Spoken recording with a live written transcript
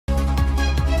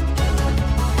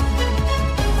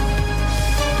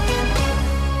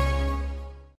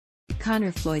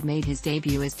Connor Floyd made his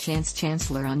debut as Chance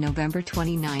Chancellor on November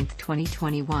 29,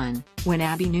 2021, when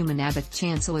Abby Newman Abbott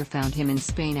Chancellor found him in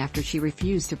Spain after she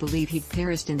refused to believe he'd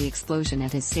perished in the explosion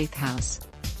at his safe house.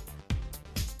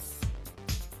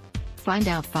 Find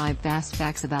out 5 fast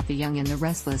facts about the young and the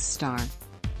restless star.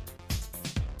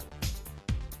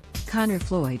 Connor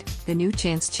Floyd, the new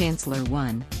Chance Chancellor.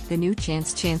 1. The new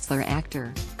Chance Chancellor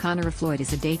actor, Connor Floyd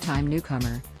is a daytime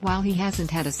newcomer. While he hasn't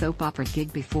had a soap opera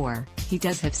gig before, he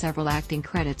does have several acting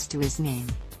credits to his name.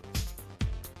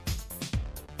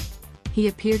 He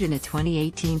appeared in a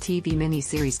 2018 TV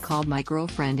miniseries called My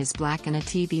Girlfriend is Black and a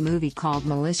TV movie called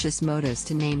Malicious Motives,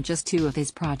 to name just 2 of his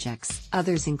projects.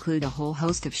 Others include a whole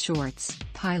host of shorts,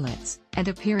 pilots, and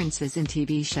appearances in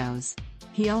TV shows.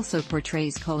 He also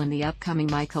portrays Cole in the upcoming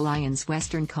Michael Lyons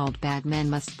western called Bad Men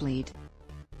Must Bleed.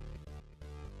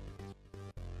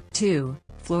 2.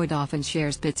 Floyd often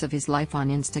shares bits of his life on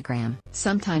Instagram.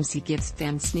 Sometimes he gives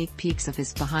fans sneak peeks of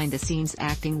his behind-the-scenes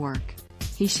acting work.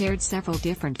 He shared several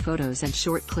different photos and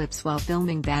short clips while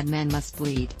filming Bad Men Must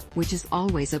Bleed, which is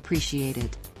always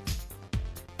appreciated.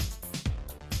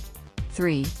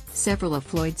 3. Several of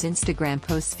Floyd's Instagram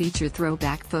posts feature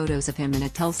throwback photos of him in a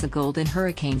Tulsa Golden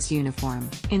Hurricanes uniform.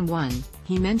 In one,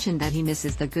 he mentioned that he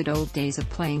misses the good old days of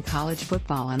playing college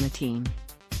football on the team.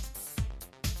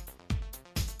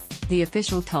 The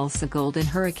official Tulsa Golden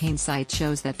Hurricane site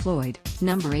shows that Floyd,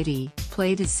 number 80,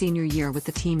 played his senior year with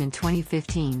the team in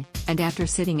 2015, and after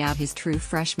sitting out his true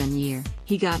freshman year,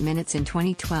 he got minutes in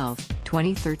 2012,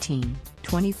 2013,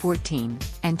 2014,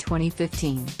 and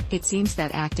 2015. It seems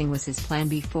that acting was his plan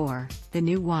before. The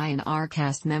new Y&R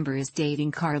cast member is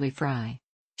dating Carly Fry.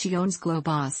 She owns Glow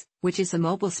Boss, which is a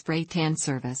mobile spray tan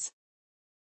service.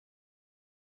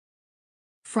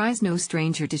 Fry's no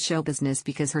stranger to show business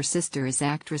because her sister is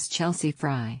actress Chelsea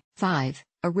Fry. 5.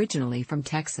 Originally from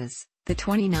Texas, the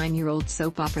 29-year-old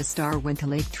soap opera star went to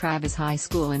Lake Travis High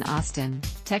School in Austin,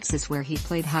 Texas, where he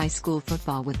played high school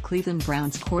football with Cleveland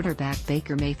Browns quarterback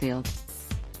Baker Mayfield.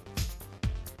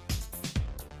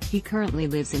 He currently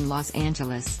lives in Los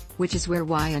Angeles, which is where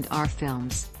Y&R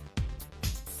films.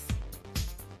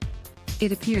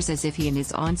 It appears as if he and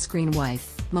his on-screen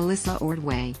wife, Melissa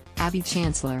Ordway, Abby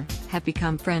Chancellor, have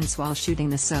become friends while shooting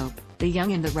the soap. The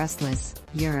Young and the Restless,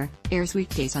 airs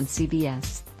weekdays on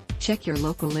CBS. Check your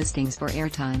local listings for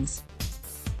airtimes.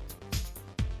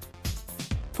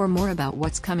 For more about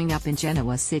what's coming up in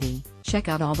Genoa City, check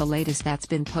out all the latest that's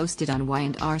been posted on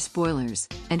Y&R Spoilers,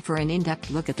 and for an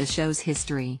in-depth look at the show's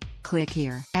history, click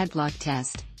here. Adblock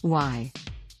test, why?